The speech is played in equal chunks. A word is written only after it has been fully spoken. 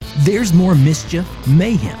There's more mischief,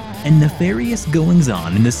 mayhem, and nefarious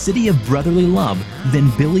goings-on in the city of brotherly love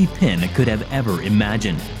than Billy Penn could have ever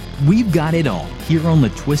imagined. We've got it all here on the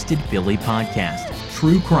Twisted Philly podcast.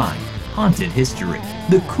 True crime, haunted history,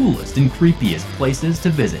 the coolest and creepiest places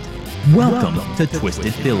to visit. Welcome to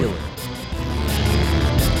Twisted Philly.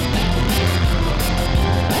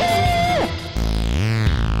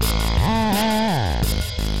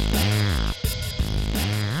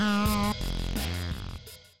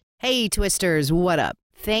 Hey Twisters, what up?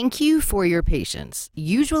 Thank you for your patience.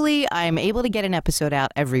 Usually I'm able to get an episode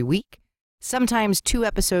out every week, sometimes 2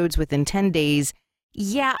 episodes within 10 days.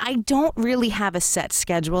 Yeah, I don't really have a set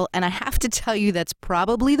schedule, and I have to tell you that's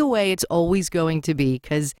probably the way it's always going to be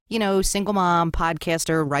because, single mom,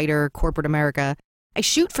 podcaster, writer, corporate America. I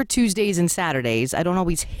shoot for Tuesdays and Saturdays. I don't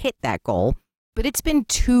always hit that goal, but it's been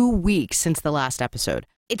 2 weeks since the last episode.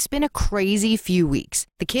 It's been a crazy few weeks.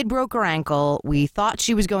 The kid broke her ankle. We thought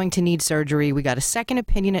she was going to need surgery. We got a second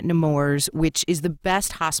opinion at Nemours, which is the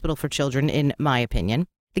best hospital for children, in my opinion.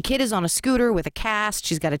 The kid is on a scooter with a cast.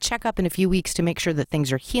 She's got a checkup in a few weeks to make sure that things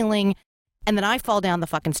are healing. And then I fall down the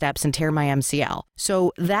fucking steps and tear my MCL.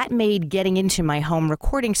 So that made getting into my home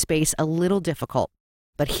recording space a little difficult.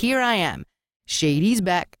 But here I am. Shady's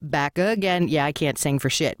back again. Yeah, I can't sing for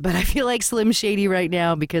shit, but I feel like Slim Shady right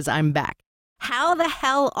now because I'm back. How the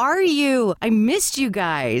hell are you? I missed you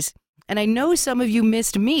guys. And I know some of you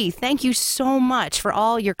missed me. Thank you so much for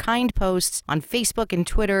all your kind posts on Facebook and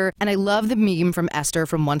Twitter. And I love the meme from Esther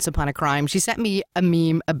from Once Upon a Crime. She sent me a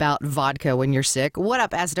meme about vodka when you're sick. What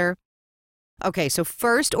up, Esther? Okay, so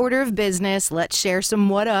first order of business, let's share some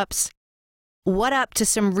what ups. What up to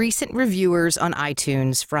some recent reviewers on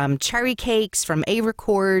iTunes from Cherry Cakes, from A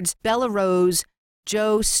Records, Bella Rose,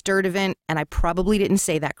 Joe Sturdivant, and I probably didn't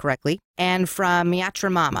say that correctly, and from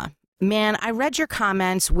Miatra Mama. Man, I read your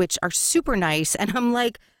comments, which are super nice, and I'm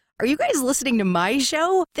like, are you guys listening to my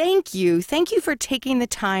show? Thank you. Thank you for taking the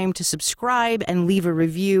time to subscribe and leave a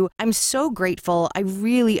review. I'm so grateful. I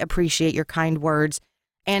really appreciate your kind words.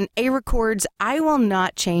 And A Records, I will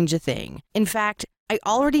not change a thing. In fact, I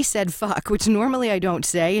already said fuck, which normally I don't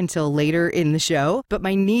say until later in the show, but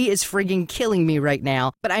my knee is frigging killing me right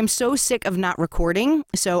now. But I'm so sick of not recording,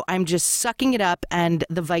 so I'm just sucking it up, and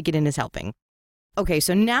the Vicodin is helping. Okay,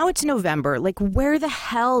 so now it's November. Like, where the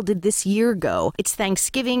hell did this year go? It's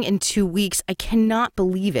Thanksgiving in 2 weeks. I cannot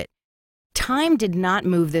believe it. Time did not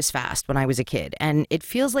move this fast when I was a kid, and it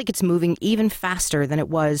feels like it's moving even faster than it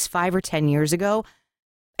was 5 or 10 years ago.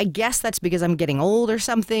 I guess that's because I'm getting old or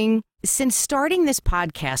something. Since starting this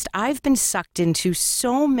podcast, I've been sucked into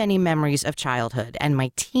so many memories of childhood and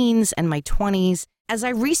my teens and my 20s. As I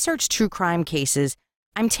research true crime cases,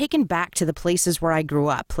 I'm taken back to the places where I grew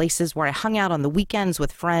up, places where I hung out on the weekends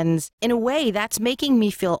with friends. In a way, that's making me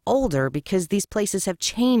feel older because these places have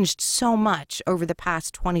changed so much over the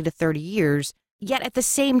past 20 to 30 years. Yet at the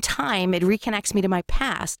same time, it reconnects me to my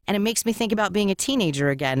past, and it makes me think about being a teenager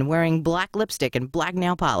again, wearing black lipstick and black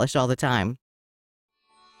nail polish all the time.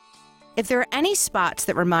 If there are any spots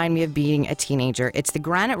that remind me of being a teenager, it's the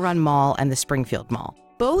Granite Run Mall and the Springfield Mall.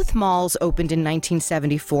 Both malls opened in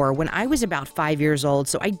 1974 when I was about 5 years old,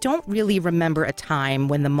 so I don't really remember a time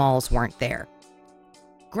when the malls weren't there.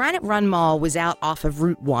 Granite Run Mall was out off of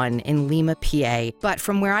Route 1 in Lima, PA, but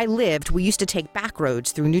from where I lived, we used to take back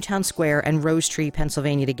roads through Newtown Square and Rose Tree,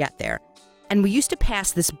 Pennsylvania to get there. And we used to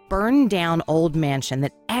pass this burned-down old mansion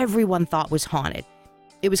that everyone thought was haunted.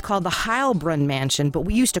 It was called the Heilbrunn Mansion, but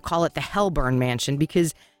we used to call it the Hellburn Mansion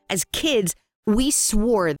because, as kids, we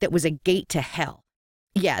swore that was a gate to hell.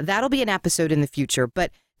 Yeah, that'll be an episode in the future,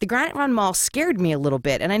 but the Granite Run Mall scared me a little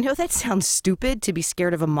bit, and I know that sounds stupid to be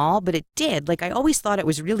scared of a mall, but it did. Like, I always thought it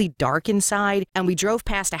was really dark inside, and we drove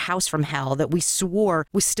past a house from hell that we swore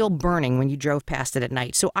was still burning when you drove past it at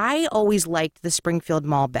night. So I always liked the Springfield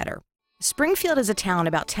Mall better. Springfield is a town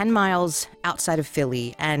about 10 miles outside of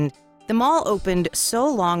Philly, and the mall opened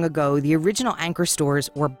so long ago, the original anchor stores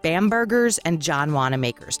were Bamberger's and John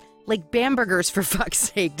Wanamaker's. Like, Bamberger's, for fuck's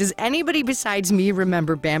sake. Does anybody besides me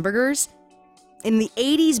remember Bamberger's? In the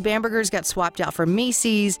 80s, Bamberger's got swapped out for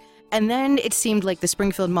Macy's, and then it seemed like the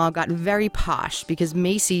Springfield Mall got very posh because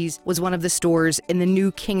Macy's was one of the stores in the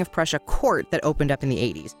new King of Prussia court that opened up in the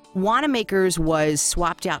 80s. Wanamaker's was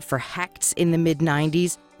swapped out for Hecht's in the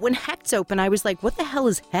mid-90s. When Hecht's opened, I was like, what the hell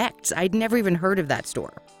is Hecht's? I'd never even heard of that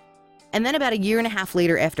store. And then about a year and a half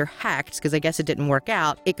later after Hecht's, because I guess it didn't work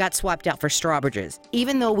out, it got swapped out for Strawbridge's.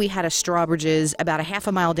 Even though we had a Strawbridge's about a half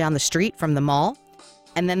a mile down the street from the mall,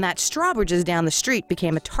 and then that Strawbridge's down the street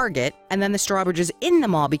became a Target, and then the Strawbridge's in the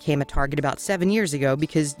mall became a Target about 7 years ago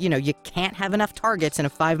because, you can't have enough Targets in a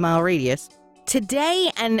 5-mile radius.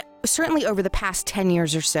 Today, and Certainly over the past 10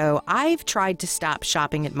 years or so, I've tried to stop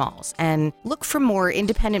shopping at malls and look for more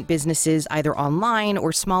independent businesses either online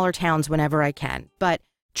or smaller towns whenever I can. But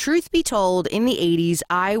truth be told, in the 80s,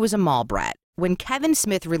 I was a mall brat. When Kevin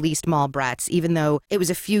Smith released Mallbrats, even though it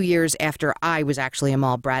was a few years after I was actually a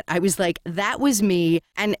mall brat, I was like, that was me.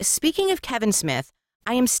 And speaking of Kevin Smith,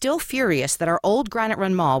 I am still furious that our old Granite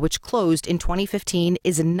Run Mall, which closed in 2015,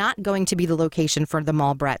 is not going to be the location for the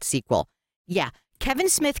Mallbrat sequel. Yeah, Kevin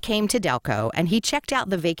Smith came to Delco and he checked out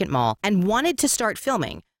the vacant mall and wanted to start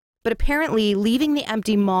filming. But apparently leaving the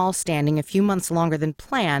empty mall standing a few months longer than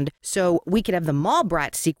planned so we could have the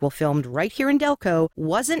Mallbrat sequel filmed right here in Delco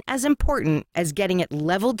wasn't as important as getting it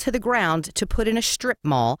leveled to the ground to put in a strip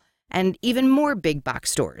mall and even more big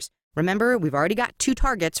box stores. Remember, we've already got 2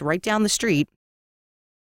 Targets right down the street.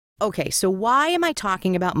 Okay, so why am I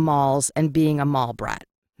talking about malls and being a mall brat?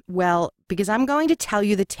 Well, because I'm going to tell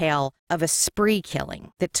you the tale of a spree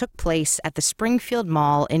killing that took place at the Springfield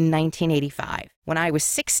Mall in 1985, when I was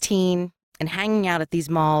 16 and hanging out at these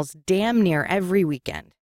malls damn near every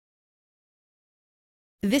weekend.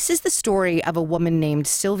 This is the story of a woman named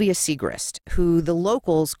Sylvia Segrist, who the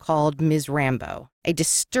locals called Ms. Rambo, a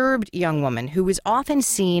disturbed young woman who was often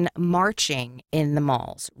seen marching in the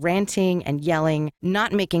malls, ranting and yelling,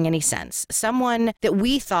 not making any sense. Someone that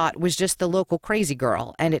we thought was just the local crazy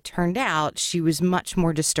girl, and it turned out she was much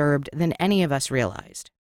more disturbed than any of us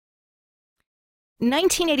realized.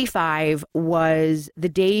 1985 was the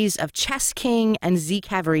days of Chess King and Z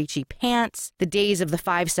Cavaricci pants, the days of the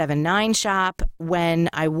 579 shop, when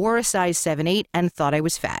I wore a size 7'8" and thought I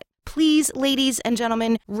was fat. Please, ladies and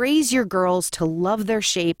gentlemen, raise your girls to love their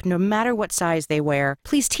shape no matter what size they wear.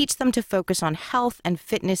 Please teach them to focus on health and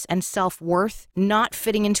fitness and self-worth, not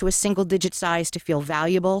fitting into a single-digit size to feel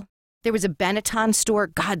valuable. There was a Benetton store.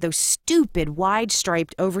 God, those stupid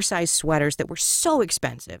wide-striped oversized sweaters that were so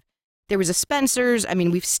expensive. There was a Spencer's. I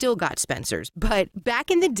mean, we've still got Spencer's. But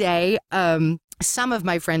back in the day, some of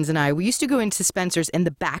my friends and I, we used to go into Spencer's in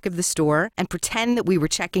the back of the store and pretend that we were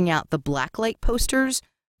checking out the Blacklight posters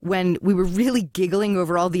when we were really giggling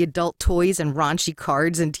over all the adult toys and raunchy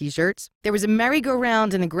cards and t-shirts. There was a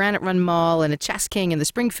merry-go-round in the Granite Run Mall and a Chess King in the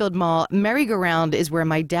Springfield Mall. Merry-go-round is where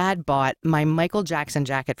my dad bought my Michael Jackson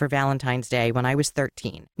jacket for Valentine's Day when I was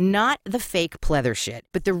 13. Not the fake pleather shit,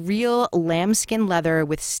 but the real lambskin leather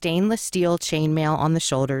with stainless steel chainmail on the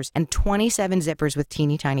shoulders and 27 zippers with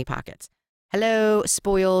teeny tiny pockets. Hello,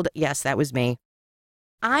 spoiled. Yes, that was me.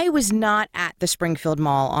 I was not at the Springfield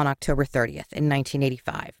Mall on October 30th in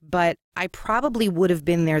 1985, but I probably would have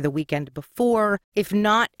been there the weekend before. If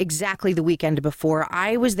not exactly the weekend before,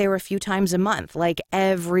 I was there a few times a month, like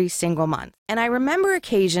every single month. And I remember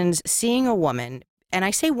occasions seeing a woman, and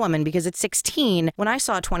I say woman because at 16, when I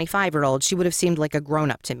saw a 25-year-old, she would have seemed like a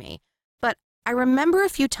grown-up to me. But I remember a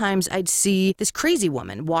few times I'd see this crazy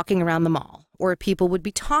woman walking around the mall, or people would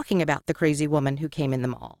be talking about the crazy woman who came in the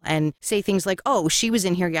mall and say things like, oh, she was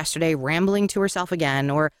in here yesterday rambling to herself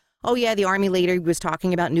again, or, oh yeah, the army lady was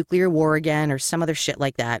talking about nuclear war again, or some other shit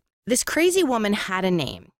like that. This crazy woman had a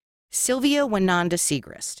name, Sylvia Wananda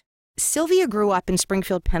Segrist. Sylvia grew up in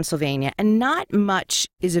Springfield, Pennsylvania, and not much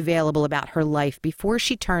is available about her life before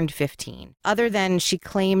she turned 15, other than she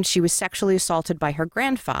claimed she was sexually assaulted by her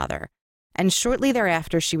grandfather. And shortly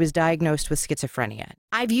thereafter, she was diagnosed with schizophrenia.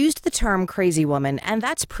 I've used the term crazy woman, and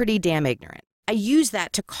that's pretty damn ignorant. I use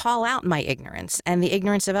that to call out my ignorance and the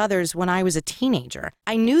ignorance of others when I was a teenager.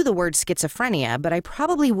 I knew the word schizophrenia, but I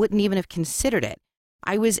probably wouldn't even have considered it.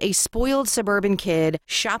 I was a spoiled suburban kid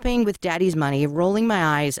shopping with daddy's money, rolling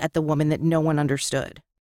my eyes at the woman that no one understood.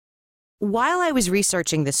 While I was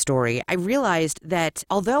researching this story, I realized that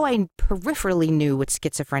although I peripherally knew what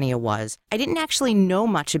schizophrenia was, I didn't actually know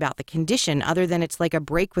much about the condition other than it's like a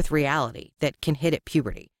break with reality that can hit at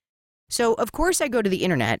puberty. So, of course, I go to the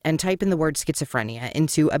internet and type in the word schizophrenia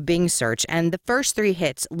into a Bing search, and the first 3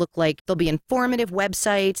 hits look like they'll be informative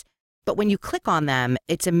websites, but when you click on them,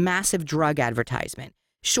 it's a massive drug advertisement.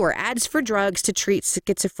 Sure, ads for drugs to treat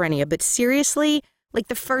schizophrenia, but seriously? Like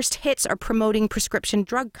the first hits are promoting prescription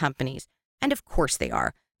drug companies. And of course they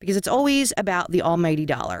are, because it's always about the almighty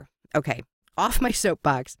dollar. Okay, off my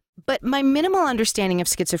soapbox. But my minimal understanding of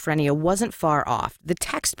schizophrenia wasn't far off. The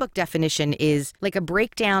textbook definition is like a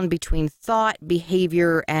breakdown between thought,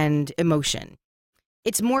 behavior, and emotion.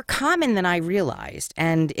 It's more common than I realized,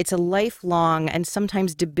 and it's a lifelong and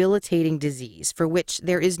sometimes debilitating disease for which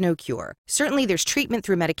there is no cure. Certainly there's treatment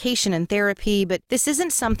through medication and therapy, but this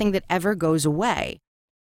isn't something that ever goes away.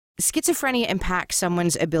 Schizophrenia impacts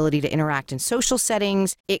someone's ability to interact in social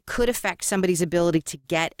settings. It could affect somebody's ability to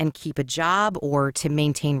get and keep a job or to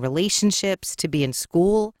maintain relationships, to be in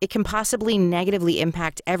school. It can possibly negatively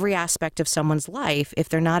impact every aspect of someone's life if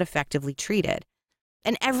they're not effectively treated.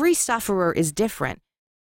 And every sufferer is different.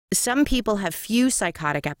 Some people have few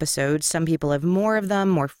psychotic episodes. Some people have more of them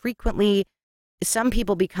more frequently. Some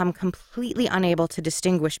people become completely unable to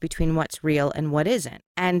distinguish between what's real and what isn't.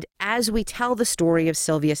 And as we tell the story of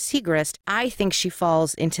Sylvia Segrist, I think she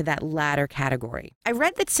falls into that latter category. I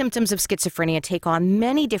read that symptoms of schizophrenia take on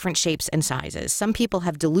many different shapes and sizes. Some people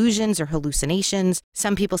have delusions or hallucinations.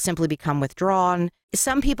 Some people simply become withdrawn.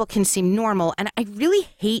 Some people can seem normal. And I really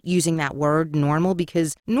hate using that word normal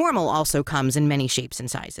because normal also comes in many shapes and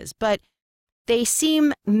sizes. But they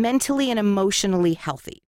seem mentally and emotionally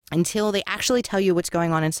healthy until they actually tell you what's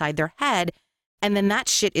going on inside their head, and then that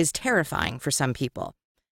shit is terrifying for some people.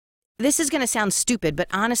 This is going to sound stupid, but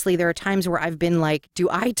honestly, there are times where I've been like, do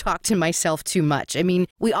I talk to myself too much? I mean,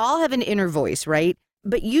 we all have an inner voice, right?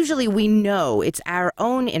 But usually we know it's our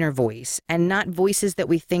own inner voice and not voices that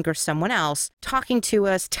we think are someone else talking to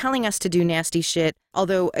us, telling us to do nasty shit.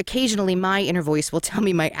 Although occasionally my inner voice will tell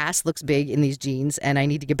me my ass looks big in these jeans and I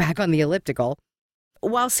need to get back on the elliptical.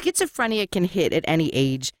 While schizophrenia can hit at any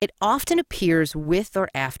age, it often appears with or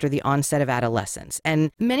after the onset of adolescence. And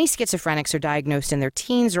many schizophrenics are diagnosed in their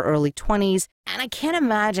teens or early 20s. And I can't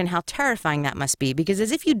imagine how terrifying that must be, because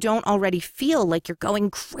as if you don't already feel like you're going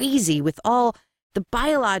crazy with all the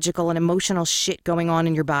biological and emotional shit going on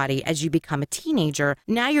in your body as you become a teenager,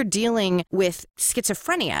 now you're dealing with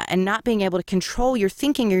schizophrenia and not being able to control your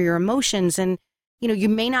thinking or your emotions. And you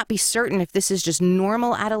may not be certain if this is just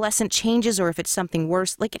normal adolescent changes or if it's something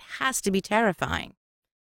worse. Like, it has to be terrifying.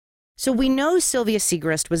 So we know Sylvia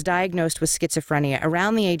Segrist was diagnosed with schizophrenia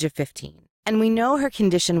around the age of 15. And we know her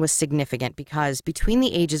condition was significant because between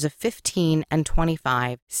the ages of 15 and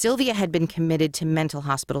 25, Sylvia had been committed to mental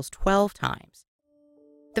hospitals 12 times.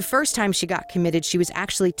 The first time she got committed, she was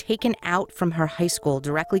actually taken out from her high school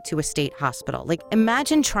directly to a state hospital. Like,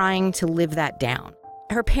 imagine trying to live that down.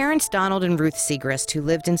 Her parents, Donald and Ruth Segrist, who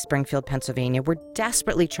lived in Springfield, Pennsylvania, were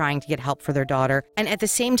desperately trying to get help for their daughter, and at the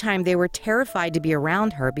same time, they were terrified to be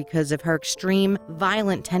around her because of her extreme,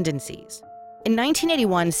 violent tendencies. In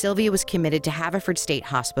 1981, Sylvia was committed to Haverford State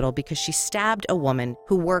Hospital because she stabbed a woman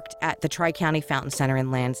who worked at the Tri-County Fountain Center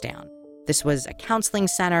in Lansdowne. This was a counseling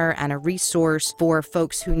center and a resource for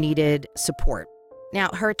folks who needed support. Now,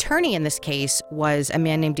 her attorney in this case was a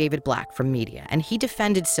man named David Black from media, and he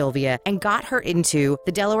defended Sylvia and got her into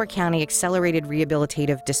the Delaware County Accelerated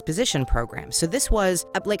Rehabilitative Disposition Program. So this was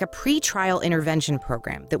like a pre-trial intervention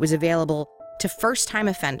program that was available to first-time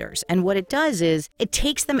offenders. And what it does is it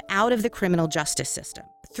takes them out of the criminal justice system.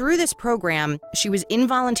 Through this program, she was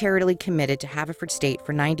involuntarily committed to Haverford State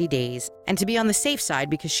for 90 days. And to be on the safe side,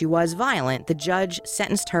 because she was violent, the judge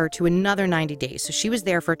sentenced her to another 90 days. So she was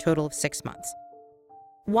there for a total of 6 months.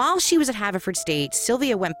 While she was at Haverford State,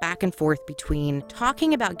 Sylvia went back and forth between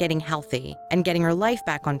talking about getting healthy and getting her life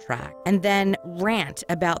back on track, and then rant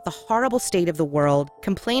about the horrible state of the world,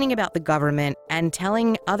 complaining about the government, and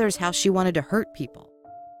telling others how she wanted to hurt people.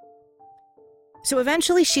 So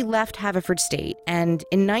eventually she left Haverford State, and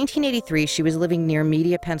in 1983 she was living near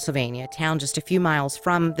Media, Pennsylvania, a town just a few miles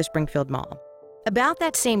from the Springfield Mall. About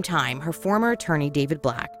that same time, her former attorney, David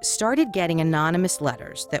Black, started getting anonymous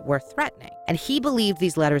letters that were threatening, and he believed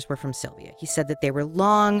these letters were from Sylvia. He said that they were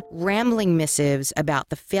long, rambling missives about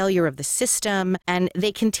the failure of the system, and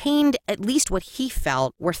they contained at least what he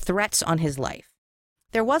felt were threats on his life.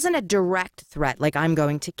 There wasn't a direct threat like "I'm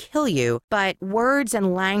going to kill you," but words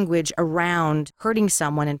and language around hurting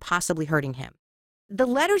someone and possibly hurting him. The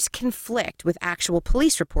letters conflict with actual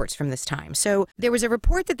police reports from this time. So there was a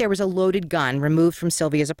report that there was a loaded gun removed from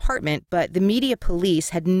Sylvia's apartment, but the Media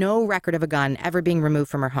police had no record of a gun ever being removed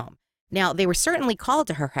from her home. Now, they were certainly called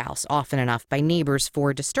to her house often enough by neighbors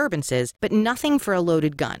for disturbances, but nothing for a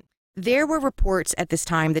loaded gun. There were reports at this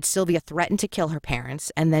time that Sylvia threatened to kill her parents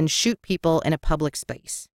and then shoot people in a public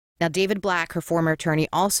space. Now, David Black, her former attorney,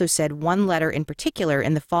 also said one letter in particular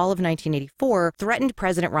in the fall of 1984 threatened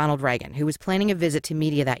President Ronald Reagan, who was planning a visit to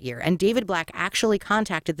Media that year. And David Black actually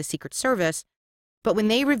contacted the Secret Service, but when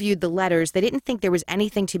they reviewed the letters, they didn't think there was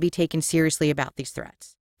anything to be taken seriously about these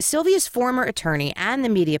threats. Sylvia's former attorney and the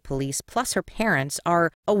Media police, plus her parents,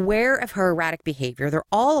 are aware of her erratic behavior. They're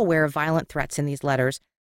all aware of violent threats in these letters.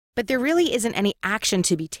 But there really isn't any action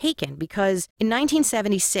to be taken because in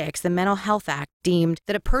 1976, the Mental Health Act deemed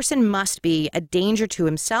that a person must be a danger to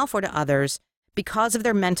himself or to others because of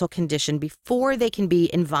their mental condition before they can be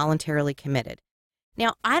involuntarily committed.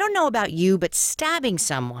 Now, I don't know about you, but stabbing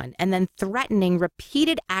someone and then threatening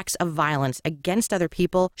repeated acts of violence against other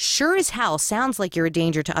people sure as hell sounds like you're a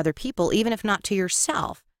danger to other people, even if not to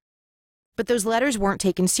yourself. But those letters weren't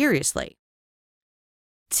taken seriously.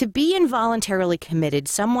 To be involuntarily committed,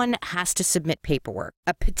 someone has to submit paperwork,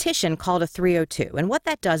 a petition called a 302. And what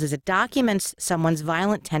that does is it documents someone's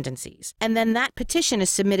violent tendencies. And then that petition is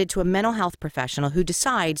submitted to a mental health professional who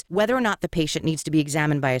decides whether or not the patient needs to be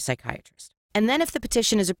examined by a psychiatrist. And then if the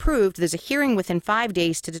petition is approved, there's a hearing within 5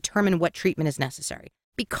 days to determine what treatment is necessary.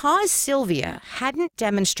 Because Sylvia hadn't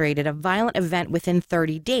demonstrated a violent event within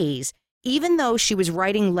 30 days, even though she was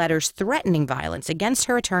writing letters threatening violence against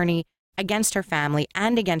her attorney, against her family,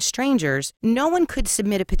 and against strangers, no one could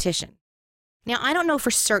submit a petition. Now, I don't know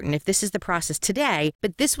for certain if this is the process today,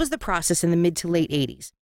 but this was the process in the mid to late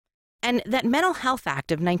 80s. And that Mental Health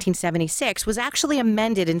Act of 1976 was actually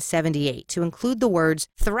amended in 78 to include the words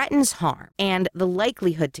threatens harm and the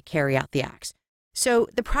likelihood to carry out the acts. So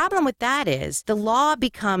the problem with that is the law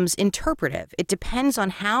becomes interpretive. It depends on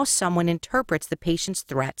how someone interprets the patient's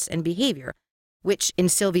threats and behavior, which in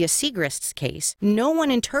Sylvia Siegrist's case, no one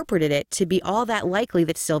interpreted it to be all that likely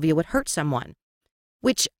that Sylvia would hurt someone,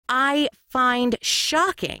 which I find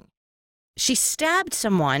shocking. She stabbed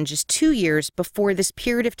someone just 2 years before this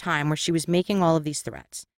period of time where she was making all of these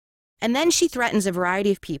threats. And then she threatens a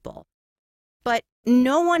variety of people. But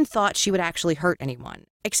no one thought she would actually hurt anyone,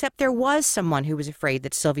 except there was someone who was afraid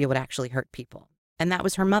that Sylvia would actually hurt people, and that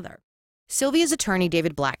was her mother. Sylvia's attorney,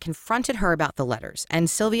 David Black, confronted her about the letters, and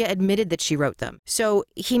Sylvia admitted that she wrote them. So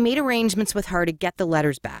he made arrangements with her to get the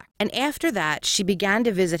letters back. And after that, she began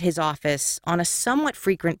to visit his office on a somewhat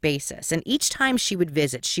frequent basis. And each time she would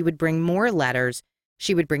visit, she would bring more letters.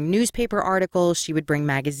 She would bring newspaper articles. She would bring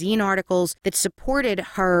magazine articles that supported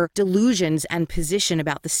her delusions and position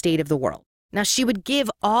about the state of the world. Now, she would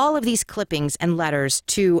give all of these clippings and letters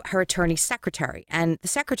to her attorney's secretary, and the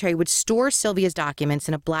secretary would store Sylvia's documents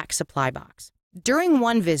in a black supply box. During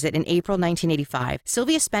one visit in April 1985,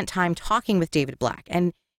 Sylvia spent time talking with David Black,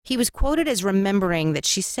 and he was quoted as remembering that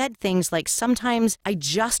she said things like, "Sometimes I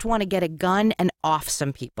just want to get a gun and off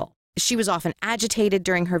some people." She was often agitated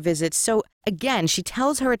during her visits, so again, she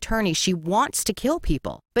tells her attorney she wants to kill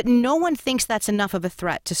people, but no one thinks that's enough of a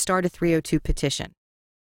threat to start a 302 petition.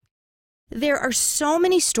 There are so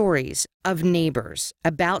many stories of neighbors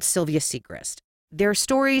about Sylvia Siegrist. There are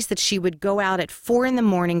stories that she would go out at 4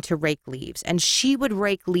 a.m. to rake leaves, and she would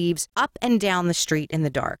rake leaves up and down the street in the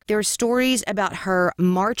dark. There are stories about her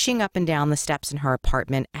marching up and down the steps in her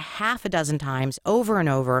apartment a half a dozen times over and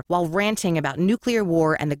over while ranting about nuclear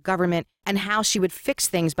war and the government and how she would fix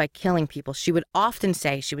things by killing people. She would often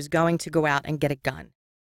say she was going to go out and get a gun.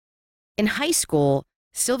 In high school,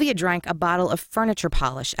 Sylvia drank a bottle of furniture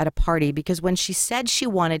polish at a party because when she said she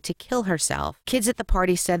wanted to kill herself, kids at the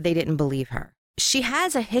party said they didn't believe her. She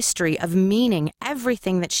has a history of meaning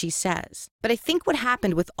everything that she says. But I think what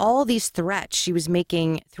happened with all these threats she was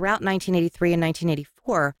making throughout 1983 and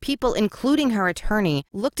 1984, people, including her attorney,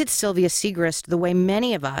 looked at Sylvia Siegrist the way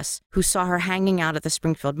many of us who saw her hanging out at the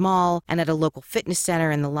Springfield Mall and at a local fitness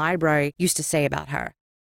center in the library used to say about her.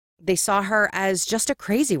 They saw her as just a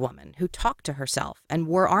crazy woman who talked to herself and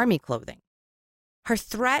wore army clothing. Her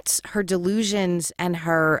threats, her delusions, and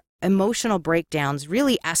her emotional breakdowns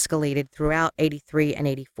really escalated throughout 83 and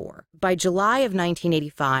 84. By July of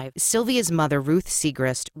 1985, Sylvia's mother, Ruth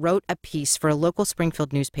Siegrist, wrote a piece for a local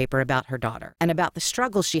Springfield newspaper about her daughter and about the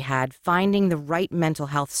struggle she had finding the right mental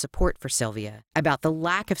health support for Sylvia, about the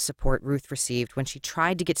lack of support Ruth received when she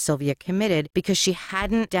tried to get Sylvia committed because she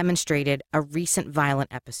hadn't demonstrated a recent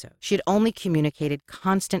violent episode. She had only communicated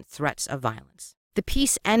constant threats of violence. The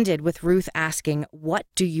piece ended with Ruth asking, "What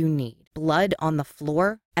do you need? Blood on the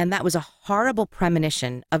floor?" And that was a horrible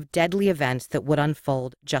premonition of deadly events that would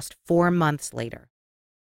unfold just 4 months later.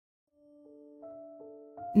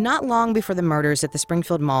 Not long before the murders at the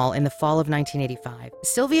Springfield Mall in the fall of 1985,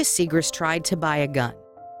 Sylvia Siegrist tried to buy a gun.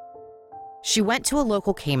 She went to a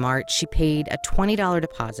local Kmart, she paid a $20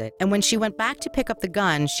 deposit, and when she went back to pick up the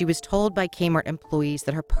gun, she was told by Kmart employees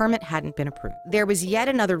that her permit hadn't been approved. There was yet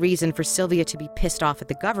another reason for Sylvia to be pissed off at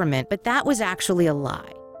the government, but that was actually a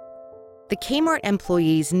lie. The Kmart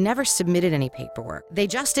employees never submitted any paperwork. They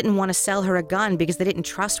just didn't want to sell her a gun because they didn't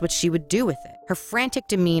trust what she would do with it. Her frantic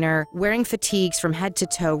demeanor, wearing fatigues from head to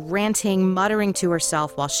toe, ranting, muttering to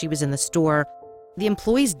herself while she was in the store. The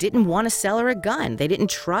employees didn't want to sell her a gun. They didn't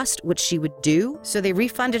trust what she would do, so they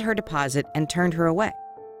refunded her deposit and turned her away.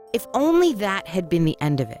 If only that had been the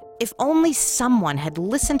end of it. If only someone had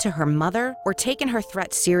listened to her mother or taken her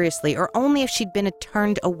threat seriously, or only if she'd been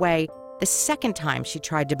turned away the second time she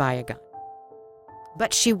tried to buy a gun.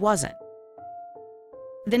 But she wasn't.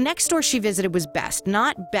 The next store she visited was Best,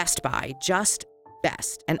 not Best Buy, just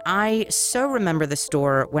Best. And I so remember the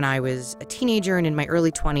store when I was a teenager and in my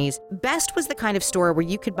early 20s. Best was the kind of store where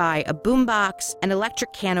you could buy a boombox, an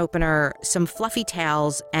electric can opener, some fluffy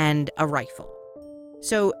towels, and a rifle.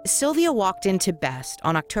 So Sylvia walked into Best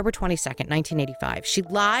on October 22nd, 1985. She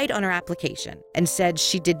lied on her application and said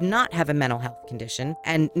she did not have a mental health condition,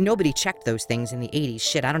 and nobody checked those things in the 80s.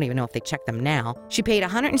 Shit, I don't even know if they check them now. She paid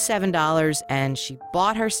 $107 and she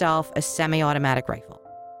bought herself a semi-automatic rifle.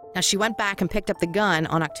 Now, she went back and picked up the gun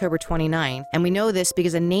on October 29th, and we know this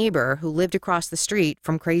because a neighbor who lived across the street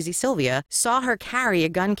from Crazy Sylvia saw her carry a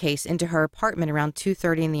gun case into her apartment around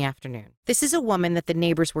 2:30 in the afternoon. This is a woman that the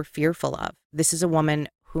neighbors were fearful of. This is a woman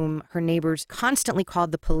whom her neighbors constantly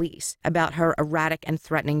called the police about her erratic and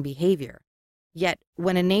threatening behavior. Yet,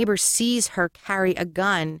 when a neighbor sees her carry a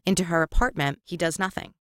gun into her apartment, he does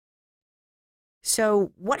nothing.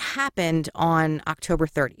 So what happened on October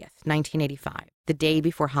 30th, 1985, the day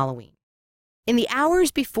before Halloween? In the hours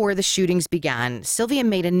before the shootings began, Sylvia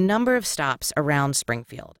made a number of stops around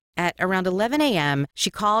Springfield. At around 11 a.m., she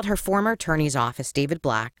called her former attorney's office, David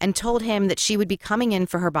Black, and told him that she would be coming in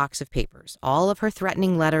for her box of papers, all of her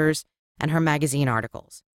threatening letters and her magazine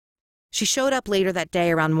articles. She showed up later that day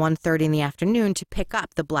around 1:30 in the afternoon to pick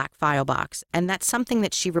up the black file box, and that's something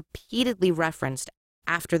that she repeatedly referenced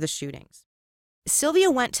after the shootings. Sylvia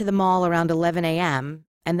went to the mall around 11 a.m.,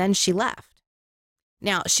 and then she left.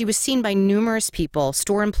 Now, she was seen by numerous people,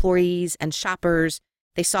 store employees and shoppers.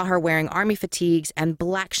 They saw her wearing army fatigues and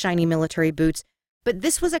black shiny military boots, but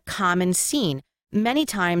this was a common scene. Many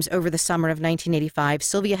times over the summer of 1985,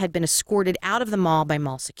 Sylvia had been escorted out of the mall by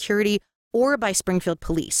mall security or by Springfield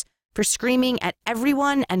police for screaming at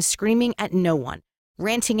everyone and screaming at no one,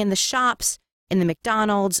 ranting in the shops, in the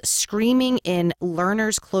McDonald's, screaming in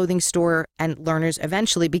Lerner's clothing store, and Lerner's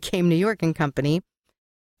eventually became New York & Company.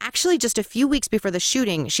 Actually, just a few weeks before the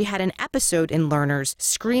shooting, she had an episode in Lerner's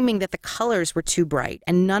screaming that the colors were too bright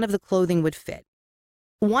and none of the clothing would fit.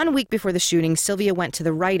 1 week before the shooting, Sylvia went to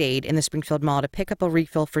the Rite Aid in the Springfield Mall to pick up a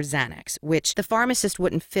refill for Xanax, which the pharmacist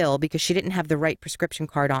wouldn't fill because she didn't have the right prescription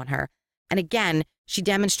card on her. And again, she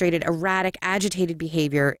demonstrated erratic, agitated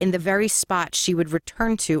behavior in the very spot she would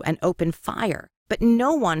return to and open fire. But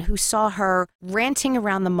no one who saw her ranting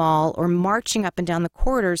around the mall or marching up and down the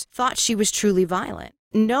corridors thought she was truly violent.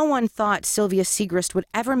 No one thought Sylvia Segrist would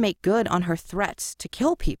ever make good on her threats to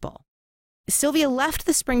kill people. Sylvia left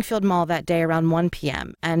the Springfield Mall that day around 1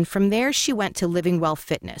 p.m., and from there she went to Living Well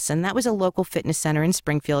Fitness, and that was a local fitness center in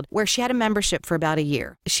Springfield where she had a membership for about a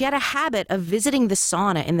year. She had a habit of visiting the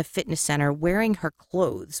sauna in the fitness center wearing her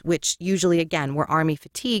clothes, which usually, again, were army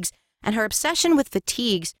fatigues, and her obsession with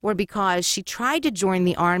fatigues were because she tried to join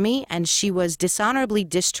the army and she was dishonorably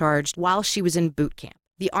discharged while she was in boot camp.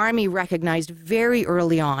 The army recognized very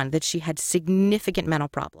early on that she had significant mental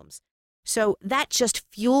problems. So that just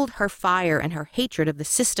fueled her fire and her hatred of the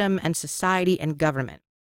system and society and government.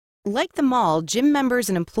 Like the mall, gym members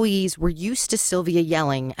and employees were used to Sylvia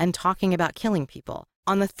yelling and talking about killing people.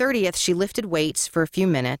 On the 30th, she lifted weights for a few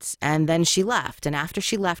minutes and then she left. And after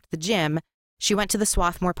she left the gym, she went to the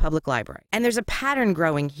Swarthmore Public Library. And there's a pattern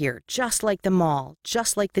growing here. Just like the mall,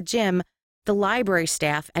 just like the gym, the library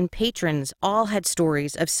staff and patrons all had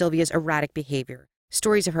stories of Sylvia's erratic behavior.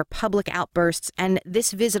 Stories of her public outbursts, and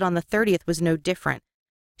this visit on the 30th was no different.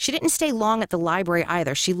 She didn't stay long at the library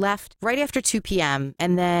either. She left right after 2 p.m.,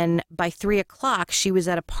 and then by 3 o'clock, she was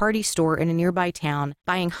at a party store in a nearby town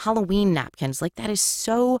buying Halloween napkins. Like, that is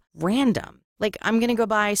so random. Like, I'm going to go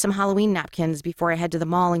buy some Halloween napkins before I head to the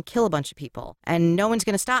mall and kill a bunch of people. And no one's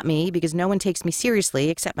going to stop me because no one takes me seriously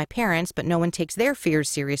except my parents, but no one takes their fears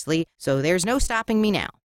seriously, so there's no stopping me now.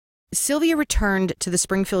 Sylvia returned to the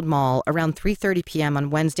Springfield Mall around 3:30 p.m. on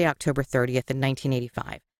Wednesday, October 30th in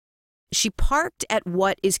 1985. She parked at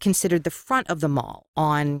what is considered the front of the mall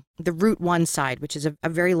on the Route 1 side, which is a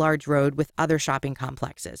very large road with other shopping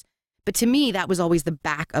complexes. But to me, that was always the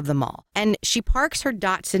back of the mall. And she parks her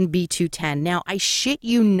Datsun B210. Now, I shit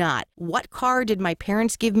you not. What car did my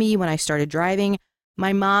parents give me when I started driving?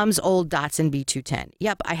 My mom's old Datsun B210.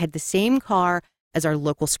 Yep, I had the same car as our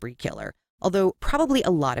local spree killer. Although probably a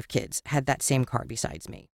lot of kids had that same car besides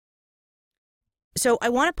me. So I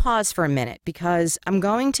want to pause for a minute because I'm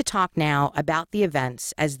going to talk now about the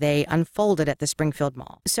events as they unfolded at the Springfield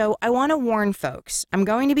Mall. So I want to warn folks, I'm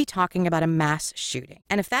going to be talking about a mass shooting.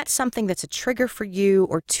 And if that's something that's a trigger for you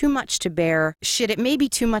or too much to bear, shit, it may be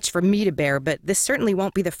too much for me to bear, but this certainly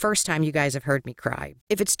won't be the first time you guys have heard me cry.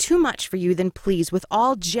 If it's too much for you, then please, with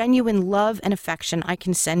all genuine love and affection, I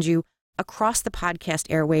can send you across the podcast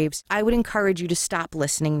airwaves, I would encourage you to stop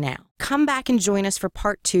listening now. Come back and join us for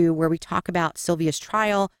part 2, where we talk about Sylvia's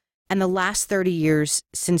trial and the last 30 years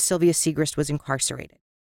since Sylvia Siegrist was incarcerated.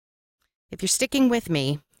 If you're sticking with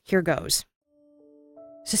me, here goes.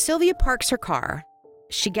 So Sylvia parks her car,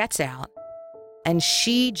 she gets out, and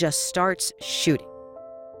she just starts shooting.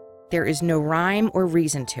 There is no rhyme or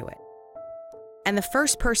reason to it. And the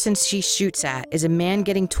first person she shoots at is a man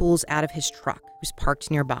getting tools out of his truck who's parked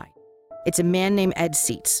nearby. It's a man named Ed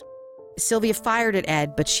Seitz. Sylvia fired at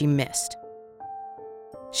Ed, but she missed.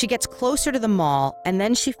 She gets closer to the mall, and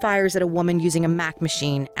then she fires at a woman using a Mac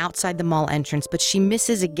machine outside the mall entrance, but she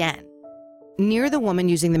misses again. Near the woman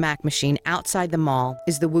using the Mac machine outside the mall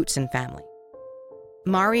is the Wootson family.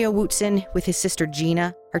 Mario Wootson with his sister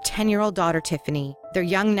Gina, her 10-year-old daughter Tiffany, their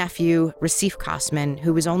young nephew Rasif Kosman,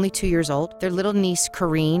 who was only 2 years old, their little niece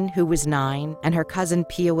Corrine, who was 9, and her cousin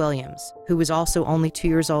Pia Williams, who was also only 2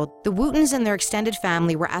 years old. The Wootons and their extended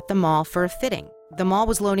family were at the mall for a fitting. The mall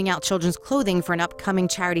was loaning out children's clothing for an upcoming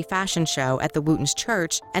charity fashion show at the Wootons'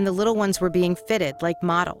 church, and the little ones were being fitted like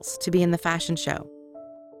models to be in the fashion show.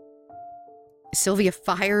 Sylvia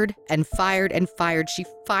fired and fired and fired. She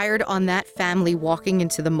fired on that family walking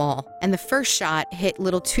into the mall, and the first shot hit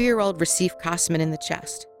little 2-year-old Rasif Kosman in the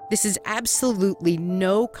chest. This is absolutely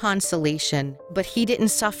no consolation, but he didn't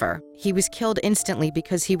suffer. He was killed instantly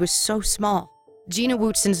because he was so small. Gina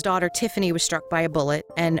Wootson's daughter Tiffany was struck by a bullet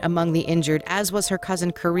and among the injured, as was her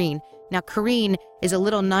cousin Corrine. Now, Corrine is a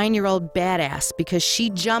little 9-year-old badass because she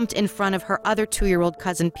jumped in front of her other 2-year-old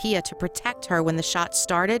cousin Pia to protect her when the shot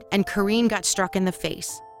started, and Corrine got struck in the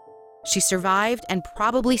face. She survived and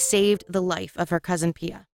probably saved the life of her cousin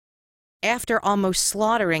Pia. After almost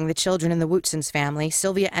slaughtering the children in the Wootsons family,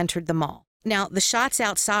 Sylvia entered the mall. Now, the shots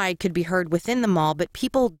outside could be heard within the mall, but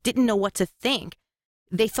people didn't know what to think.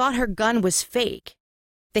 They thought her gun was fake.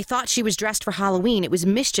 They thought she was dressed for Halloween. It was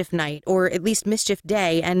Mischief Night, or at least Mischief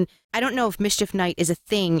Day. And I don't know if Mischief Night is a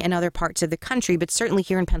thing in other parts of the country, but certainly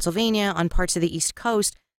here in Pennsylvania, on parts of the East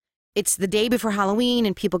Coast, it's the day before Halloween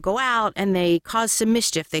and people go out and they cause some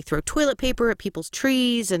mischief. They throw toilet paper at people's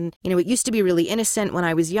trees. And, it used to be really innocent when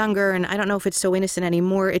I was younger. And I don't know if it's so innocent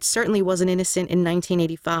anymore. It certainly wasn't innocent in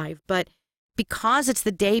 1985. But because it's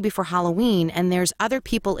the day before Halloween and there's other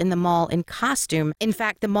people in the mall in costume, in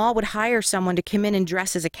fact, the mall would hire someone to come in and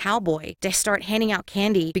dress as a cowboy to start handing out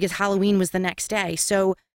candy because Halloween was the next day.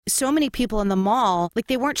 So many people in the mall,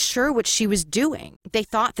 they weren't sure what she was doing. They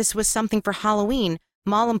thought this was something for Halloween.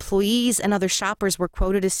 Mall employees and other shoppers were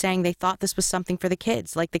quoted as saying they thought this was something for the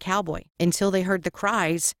kids, like the cowboy, until they heard the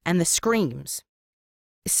cries and the screams.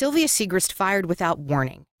 Sylvia Siegrist fired without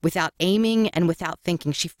warning, without aiming, and without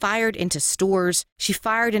thinking. She fired into stores. She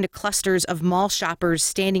fired into clusters of mall shoppers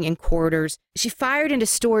standing in corridors. She fired into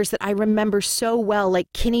stores that I remember so well,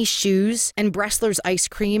 like Kinney's Shoes and Bressler's Ice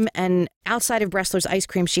Cream. And outside of Bressler's Ice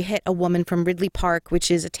Cream, she hit a woman from Ridley Park,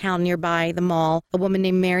 which is a town nearby the mall, a woman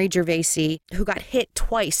named Mary Gervasi, who got hit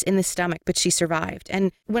twice in the stomach, but she survived.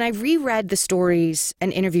 And when I reread the stories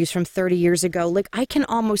and interviews from 30 years ago, I can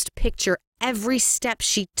almost picture every step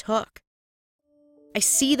she took. I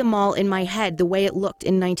see the mall in my head the way it looked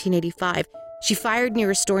in 1985. She fired near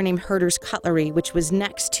a store named Herder's Cutlery, which was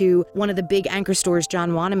next to one of the big anchor stores,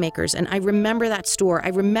 John Wanamaker's. And I remember that store. I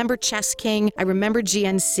remember Chess King. I remember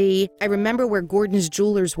GNC. I remember where Gordon's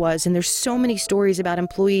Jewelers was. And there's so many stories about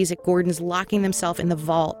employees at Gordon's locking themselves in the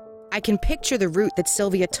vault. I can picture the route that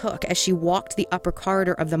Sylvia took as she walked the upper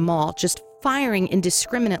corridor of the mall, just firing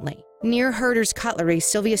indiscriminately. Near Herder's Cutlery,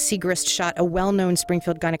 Sylvia Siegrist shot a well-known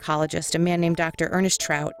Springfield gynecologist, a man named Dr. Ernest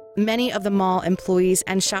Trout. Many of the mall employees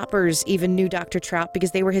and shoppers even knew Dr. Trout because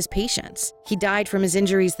they were his patients. He died from his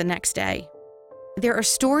injuries the next day. There are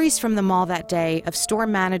stories from the mall that day of store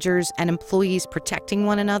managers and employees protecting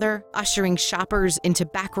one another, ushering shoppers into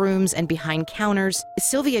back rooms and behind counters.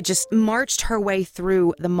 Sylvia just marched her way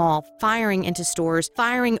through the mall, firing into stores,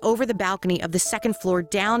 firing over the balcony of the second floor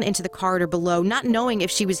down into the corridor below, not knowing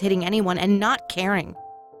if she was hitting anyone and not caring.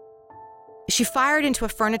 She fired into a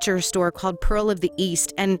furniture store called Pearl of the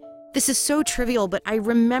East, and this is so trivial, but I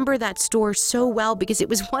remember that store so well because it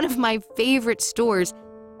was one of my favorite stores.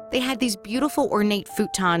 They had these beautiful ornate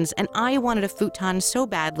futons, and I wanted a futon so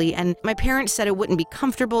badly, and my parents said it wouldn't be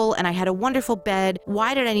comfortable, and I had a wonderful bed.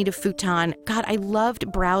 Why did I need a futon? God, I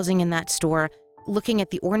loved browsing in that store, looking at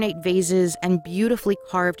the ornate vases and beautifully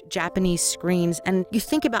carved Japanese screens, and you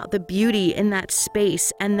think about the beauty in that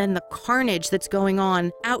space, and then the carnage that's going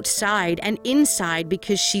on outside and inside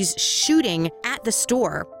because she's shooting at the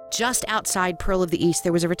store. Just outside Pearl of the East,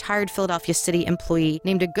 there was a retired Philadelphia City employee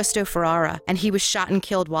named Augusto Ferrara, and he was shot and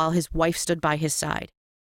killed while his wife stood by his side.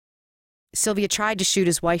 Sylvia tried to shoot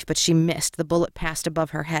his wife, but she missed. The bullet passed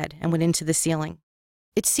above her head and went into the ceiling.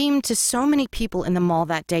 It seemed to so many people in the mall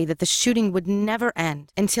that day that the shooting would never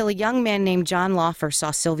end until a young man named John Laufer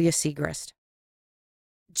saw Sylvia Segrist.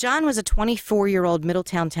 John was a 24-year-old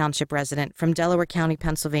Middletown Township resident from Delaware County,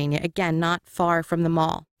 Pennsylvania, again, not far from the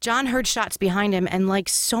mall. John heard shots behind him, and like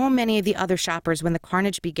so many of the other shoppers when the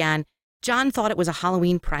carnage began, John thought it was a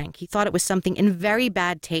Halloween prank. He thought it was something in very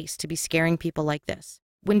bad taste to be scaring people like this.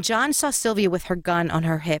 When John saw Sylvia with her gun on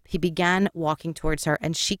her hip, he began walking towards her,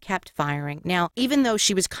 and she kept firing. Now, even though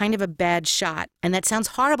she was kind of a bad shot, and that sounds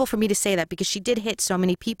horrible for me to say that because she did hit so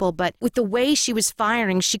many people, but with the way she was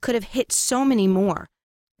firing, she could have hit so many more.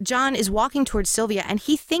 John is walking towards Sylvia, and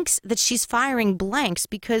he thinks that she's firing blanks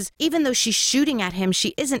because even though she's shooting at him,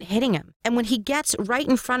 she isn't hitting him. And when he gets right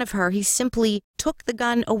in front of her, he simply took the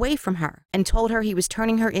gun away from her and told her he was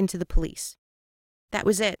turning her into the police. That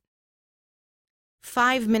was it.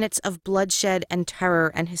 5 minutes of bloodshed and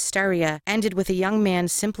terror and hysteria ended with a young man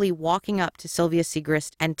simply walking up to Sylvia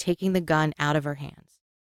Segrist and taking the gun out of her hands.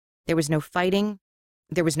 There was no fighting.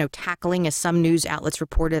 There was no tackling, as some news outlets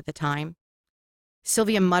reported at the time.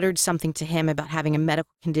 Sylvia muttered something to him about having a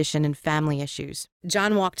medical condition and family issues.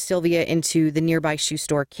 John walked Sylvia into the nearby shoe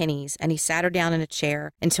store, Kinney's, and he sat her down in a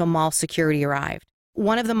chair until mall security arrived.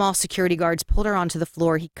 One of the mall security guards pulled her onto the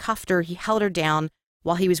floor. He cuffed her. He held her down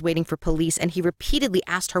while he was waiting for police, and he repeatedly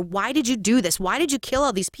asked her, "Why did you do this? Why did you kill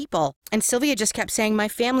all these people?" And Sylvia just kept saying, "My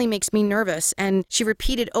family makes me nervous." And she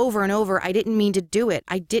repeated over and over, "I didn't mean to do it.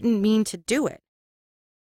 I didn't mean to do it."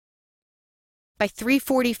 By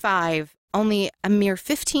 3:45, only a mere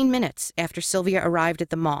 15 minutes after Sylvia arrived at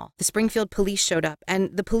the mall, the Springfield police showed up,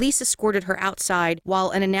 and the police escorted her outside while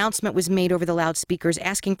an announcement was made over the loudspeakers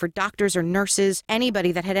asking for doctors or nurses,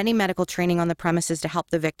 anybody that had any medical training on the premises to help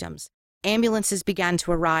the victims. Ambulances began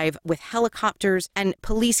to arrive with helicopters, and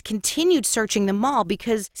police continued searching the mall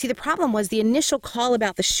because, see, the problem was the initial call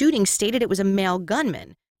about the shooting stated it was a male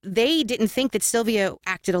gunman. They didn't think that Sylvia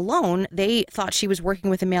acted alone. They thought she was working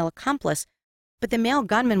with a male accomplice. But the male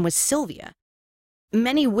gunman was Sylvia.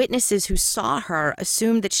 Many witnesses who saw her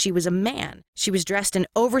assumed that she was a man. She was dressed in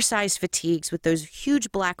oversized fatigues with those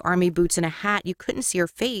huge black army boots and a hat. You couldn't see her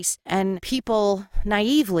face, and people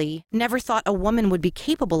naively never thought a woman would be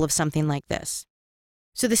capable of something like this.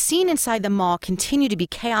 So the scene inside the mall continued to be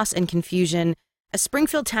chaos and confusion. A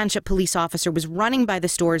Springfield Township police officer was running by the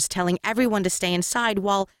stores telling everyone to stay inside,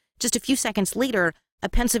 while just a few seconds later, a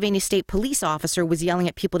Pennsylvania State police officer was yelling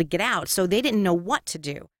at people to get out, so they didn't know what to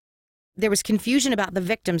do. There was confusion about the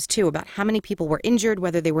victims, too, about how many people were injured,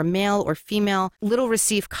 whether they were male or female. Little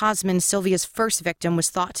Receif Cosman, Sylvia's first victim, was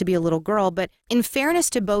thought to be a little girl, but in fairness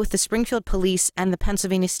to both the Springfield police and the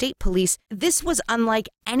Pennsylvania State Police, this was unlike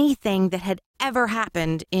anything that had ever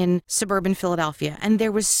happened in suburban Philadelphia. And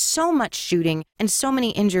there was so much shooting and so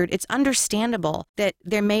many injured, it's understandable that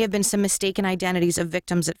there may have been some mistaken identities of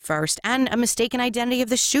victims at first, and a mistaken identity of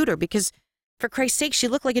the shooter, because, for Christ's sake, she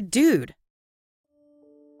looked like a dude.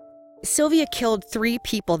 Sylvia killed 3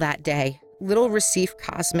 people that day, Little Receif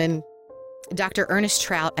Cosman, Dr. Ernest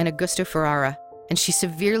Trout, and Augusto Ferrara, and she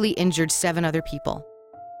severely injured 7 other people.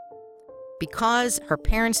 Because her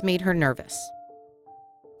parents made her nervous.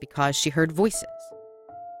 Because she heard voices.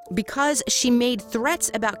 Because she made threats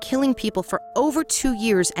about killing people for over 2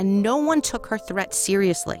 years and no one took her threats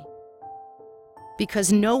seriously.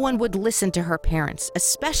 Because no one would listen to her parents,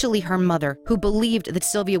 especially her mother, who believed that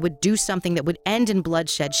Sylvia would do something that would end in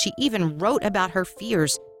bloodshed. She even wrote about her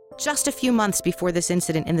fears just a few months before this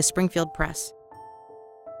incident in the Springfield Press.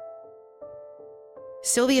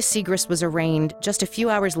 Sylvia Segrist was arraigned just a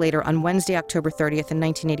few hours later on Wednesday, October 30th in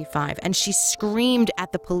 1985, and she screamed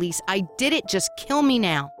at the police, "I did it, just kill me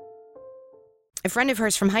now." A friend of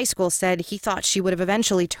hers from high school said he thought she would have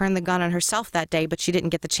eventually turned the gun on herself that day, but she didn't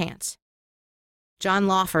get the chance. John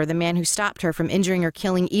Laufer, the man who stopped her from injuring or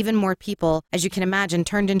killing even more people, as you can imagine,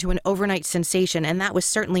 turned into an overnight sensation, and that was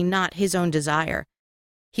certainly not his own desire.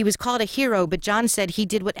 He was called a hero, but John said he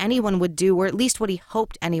did what anyone would do, or at least what he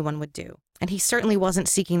hoped anyone would do, and he certainly wasn't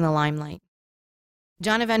seeking the limelight.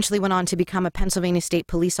 John eventually went on to become a Pennsylvania State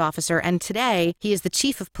police officer, and today he is the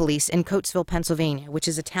chief of police in Coatesville, Pennsylvania, which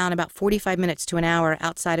is a town about 45 minutes to an hour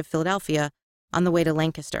outside of Philadelphia on the way to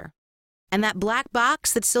Lancaster. And that black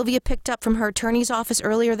box that Sylvia picked up from her attorney's office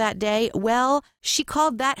earlier that day, well, she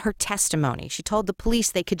called that her testimony. She told the police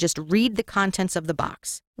they could just read the contents of the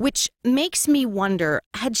box. Which makes me wonder,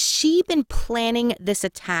 had she been planning this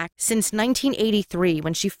attack since 1983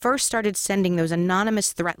 when she first started sending those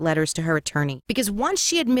anonymous threat letters to her attorney? Because once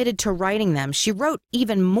she admitted to writing them, she wrote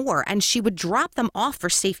even more, and she would drop them off for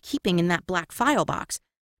safekeeping in that black file box.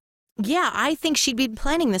 yeah, I think she'd been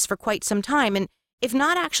planning this for quite some time. And if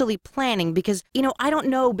not actually planning, because, I don't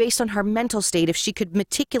know based on her mental state if she could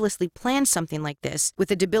meticulously plan something like this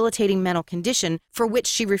with a debilitating mental condition for which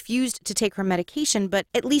she refused to take her medication, but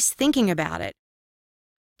at least thinking about it.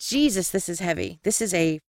 Jesus, this is heavy. This is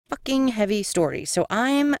a fucking heavy story. So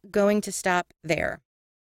I'm going to stop there.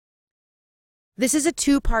 This is a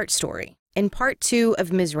 2-part story. In part 2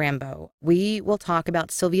 of Ms. Rambo, we will talk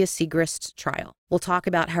about Sylvia Segrist's trial. We'll talk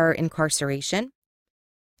about her incarceration,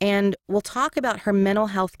 and we'll talk about her mental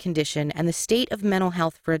health condition and the state of mental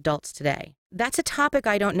health for adults today. That's a topic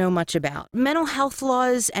I don't know much about. Mental health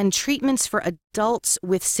laws and treatments for adults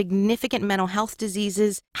with significant mental health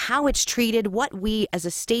diseases, how it's treated, what we as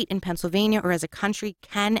a state in Pennsylvania or as a country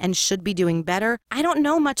can and should be doing better. I don't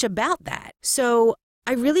know much about that. So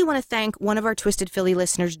I really want to thank one of our Twisted Philly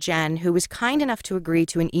listeners, Jen, who was kind enough to agree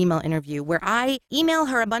to an email interview where I email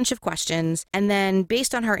her a bunch of questions, and then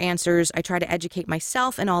based on her answers, I try to educate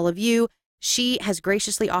myself and all of you. She has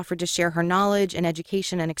graciously offered to share her knowledge and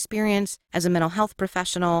education and experience as a mental health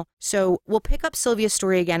professional. So we'll pick up Sylvia's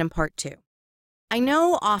story again in part 2. I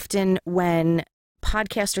know often when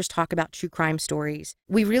podcasters talk about true crime stories,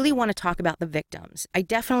 we really want to talk about the victims. I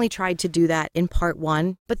definitely tried to do that in part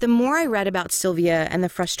 1, but the more I read about Sylvia and the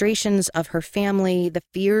frustrations of her family, the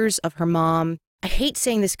fears of her mom, I hate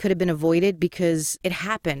saying this could have been avoided because it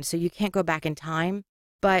happened, so you can't go back in time.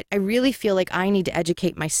 But I really feel like I need to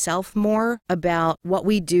educate myself more about what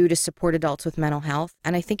we do to support adults with mental health,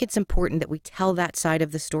 and I think it's important that we tell that side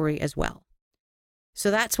of the story as well. So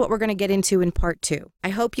that's what we're going to get into in part 2. I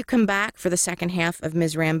hope you come back for the second half of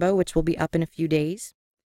Ms. Rambo, which will be up in a few days.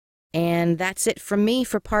 And that's it from me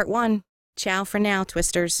for part 1. Ciao for now,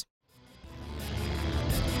 Twisters.